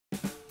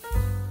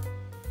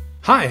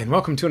Hi, and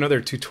welcome to another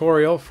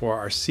tutorial for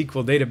our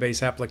SQL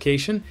database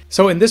application.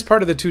 So in this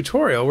part of the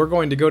tutorial, we're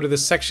going to go to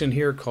this section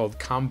here called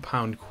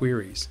compound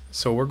queries.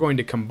 So we're going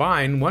to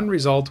combine one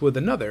result with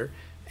another,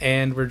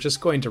 and we're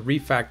just going to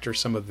refactor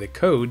some of the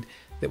code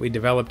that we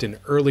developed in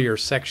earlier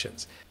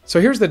sections. So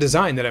here's the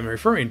design that I'm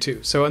referring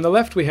to. So on the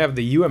left we have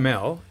the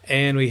UML,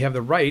 and we have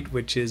the right,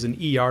 which is an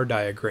ER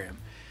diagram.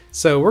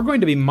 So we're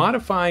going to be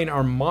modifying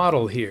our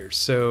model here.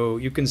 So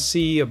you can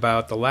see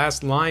about the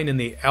last line in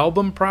the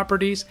album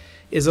properties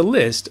is a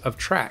list of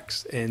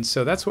tracks. And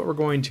so that's what we're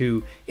going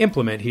to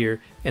implement here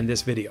in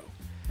this video.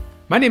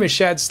 My name is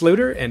Shad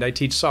Sluter, and I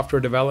teach software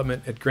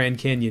development at Grand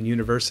Canyon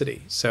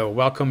University. So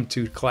welcome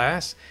to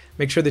class.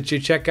 Make sure that you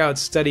check out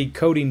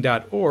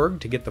studycoding.org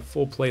to get the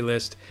full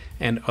playlist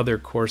and other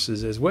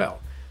courses as well.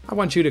 I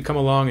want you to come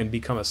along and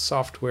become a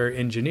software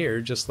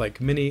engineer just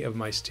like many of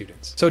my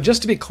students. So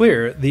just to be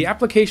clear, the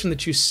application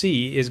that you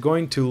see is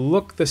going to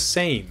look the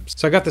same.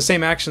 So I got the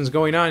same actions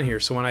going on here.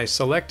 So when I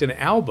select an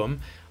album,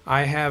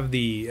 I have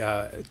the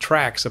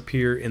tracks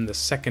appear in the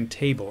second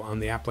table on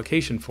the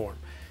application form.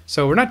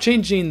 So we're not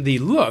changing the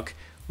look,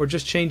 we're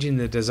just changing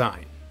the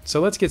design.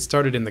 So let's get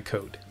started in the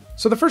code.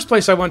 So the first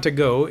place I want to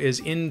go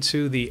is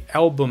into the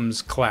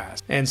albums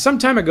class. And some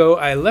time ago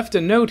I left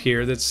a note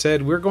here that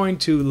said we're going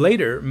to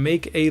later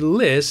make a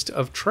list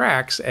of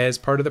tracks as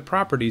part of the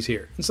properties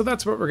here. And so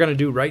that's what we're going to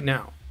do right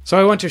now. So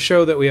I want to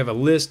show that we have a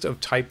list of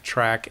type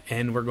track,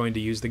 and we're going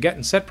to use the get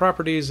and set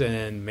properties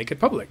and make it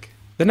public.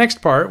 The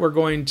next part we're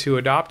going to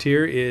adopt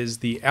here is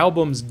the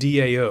albums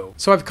DAO.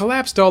 So I've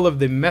collapsed all of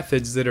the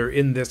methods that are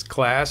in this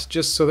class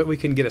just so that we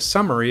can get a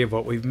summary of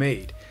what we've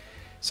made.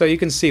 So you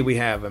can see we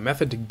have a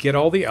method to get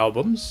all the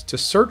albums, to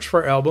search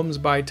for albums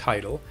by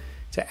title,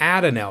 to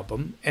add an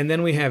album, and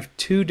then we have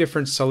two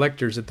different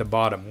selectors at the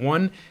bottom.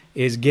 One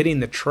is getting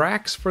the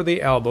tracks for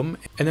the album,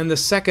 and then the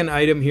second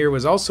item here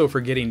was also for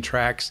getting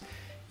tracks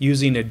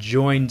using a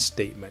join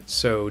statement.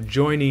 So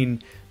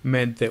joining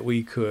meant that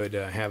we could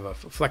have a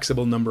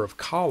flexible number of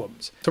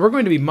columns. So we're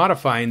going to be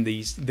modifying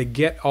the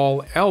get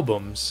all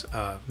albums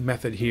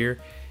method here,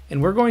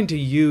 and we're going to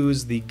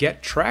use the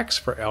get tracks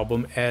for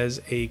album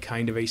as a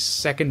kind of a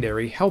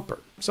secondary helper.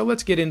 So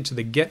let's get into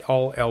the get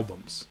all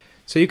albums.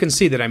 So you can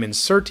see that I'm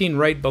inserting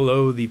right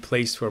below the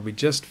place where we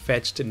just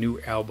fetched a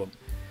new album.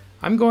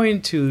 I'm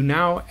going to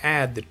now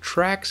add the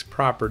tracks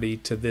property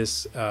to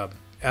this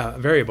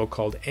variable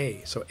called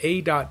a. So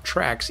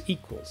a.tracks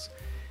equals.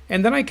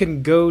 And then I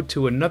can go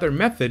to another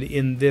method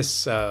in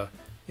this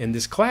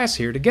class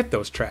here to get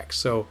those tracks.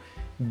 So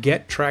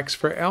get tracks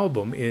for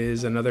album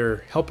is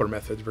another helper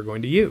method we're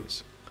going to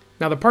use.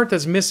 Now the part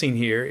that's missing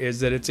here is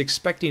that it's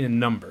expecting a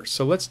number.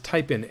 So let's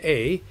type in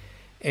A,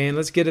 and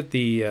let's get at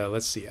the,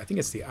 let's see, I think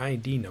it's the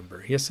ID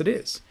number. Yes, it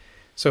is.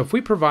 So if we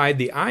provide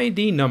the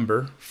ID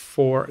number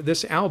for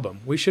this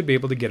album, we should be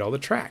able to get all the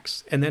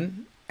tracks and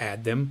then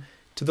add them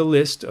to the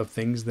list of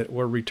things that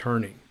we're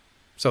returning.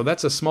 So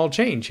that's a small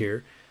change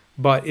here,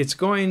 but it's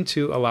going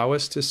to allow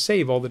us to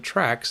save all the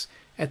tracks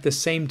at the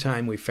same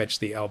time we fetch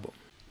the album.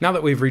 Now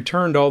that we've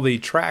returned all the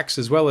tracks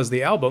as well as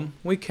the album,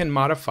 we can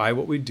modify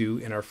what we do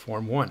in our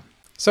Form 1.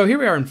 So here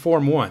we are in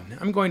Form 1.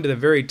 I'm going to the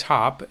very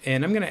top,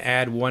 and I'm going to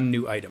add one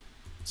new item.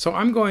 So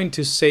I'm going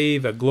to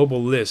save a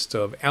global list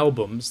of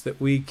albums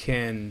that we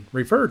can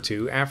refer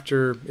to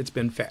after it's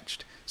been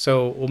fetched.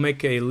 So we'll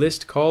make a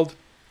list called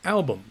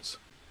albums.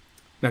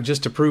 Now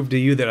just to prove to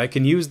you that I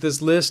can use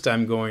this list,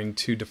 I'm going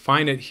to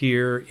define it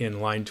here in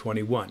line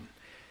 21.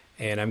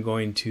 And I'm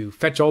going to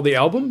fetch all the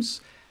albums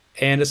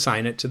and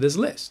assign it to this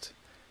list.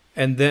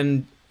 And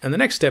then on the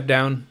next step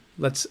down,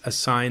 let's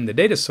assign the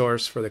data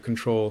source for the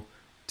control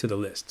to the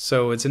list.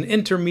 So it's an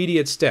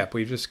intermediate step.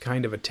 We've just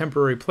kind of a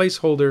temporary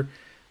placeholder,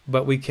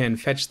 but we can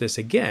fetch this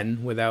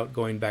again without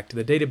going back to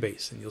the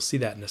database, and you'll see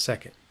that in a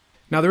second.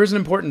 Now there is an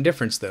important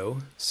difference though.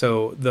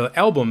 So the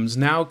albums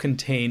now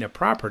contain a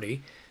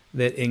property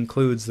that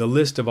includes the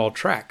list of all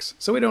tracks,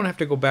 so we don't have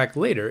to go back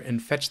later and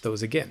fetch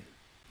those again.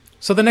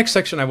 So the next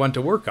section I want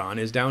to work on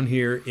is down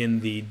here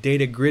in the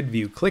data grid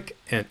view click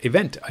an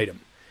event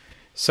item.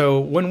 So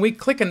when we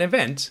click an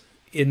event,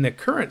 in the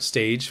current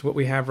stage, what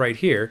we have right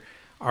here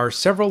are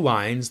several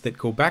lines that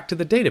go back to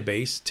the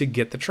database to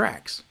get the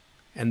tracks.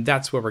 And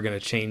that's where we're going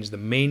to change the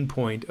main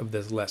point of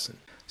this lesson.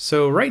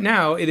 So right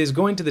now it is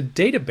going to the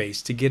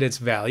database to get its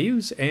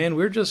values, and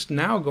we're just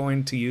now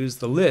going to use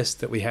the list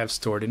that we have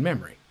stored in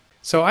memory.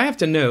 So I have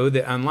to know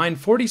that on line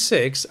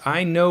 46,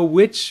 I know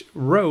which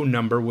row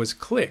number was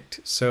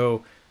clicked.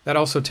 So that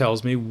also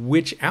tells me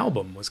which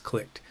album was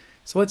clicked.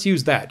 So let's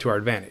use that to our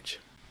advantage.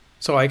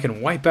 So I can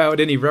wipe out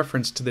any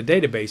reference to the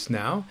database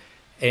now,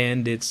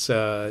 and it's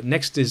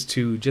next is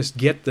to just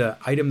get the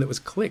item that was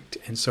clicked.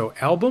 And so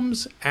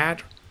albums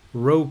at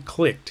row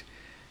clicked,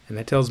 and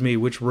that tells me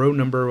which row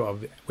number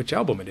of which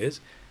album it is,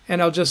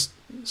 and I'll just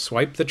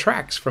swipe the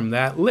tracks from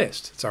that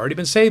list. It's already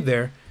been saved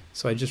there,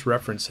 so I just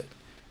reference it.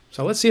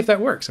 So let's see if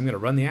that works. I'm going to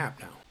run the app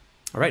now.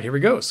 All right, here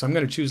we go. So I'm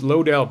going to choose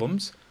load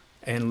albums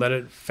and let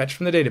it fetch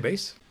from the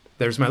database.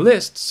 There's my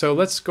list. So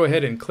let's go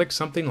ahead and click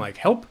something like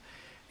help,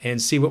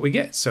 and see what we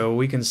get. So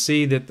we can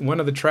see that one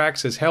of the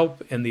tracks is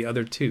help and the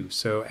other two.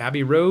 So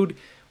Abbey Road,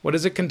 what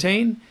does it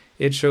contain?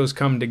 It shows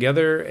come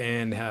together,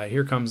 and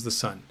here comes the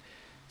sun.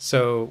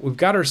 So we've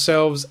got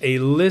ourselves a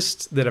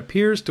list that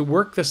appears to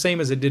work the same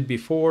as it did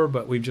before,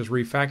 but we've just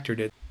refactored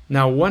it.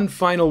 Now, one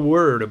final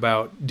word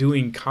about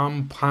doing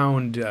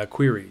compound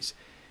queries.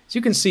 As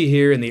you can see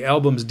here in the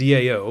album's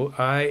DAO,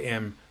 I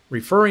am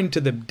referring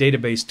to the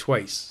database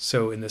twice.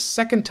 So in the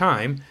second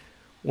time,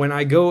 when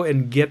I go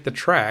and get the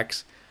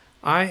tracks,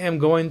 I am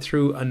going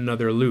through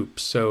another loop.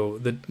 So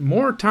the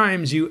more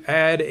times you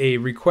add a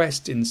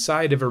request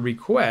inside of a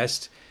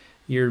request,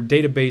 your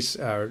database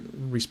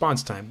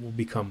response time will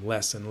become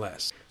less and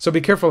less. So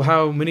be careful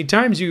how many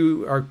times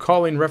you are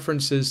calling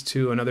references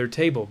to another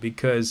table,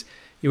 because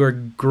you are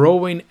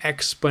growing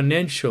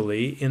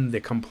exponentially in the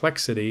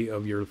complexity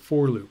of your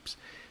for loops.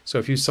 So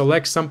if you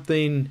select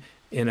something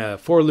in a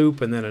for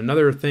loop and then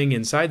another thing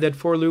inside that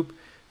for loop,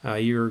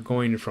 you're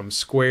going from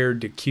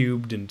squared to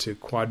cubed and to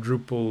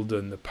quadrupled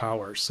in the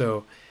power.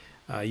 So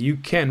you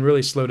can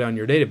really slow down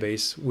your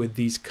database with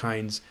these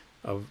kinds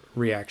of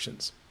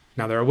reactions.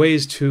 Now, there are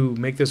ways to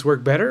make this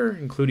work better,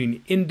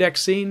 including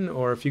indexing,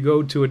 or if you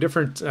go to a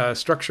different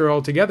structure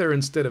altogether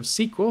instead of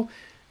SQL,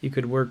 you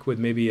could work with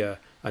maybe a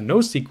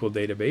NoSQL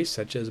database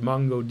such as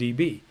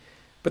MongoDB.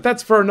 But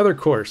that's for another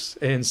course,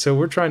 and so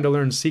we're trying to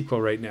learn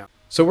SQL right now.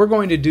 So we're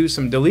going to do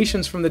some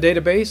deletions from the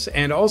database,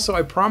 and also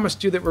I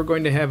promised you that we're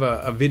going to have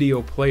a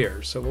video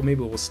player, so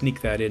maybe we'll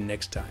sneak that in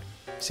next time.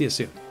 See you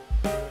soon.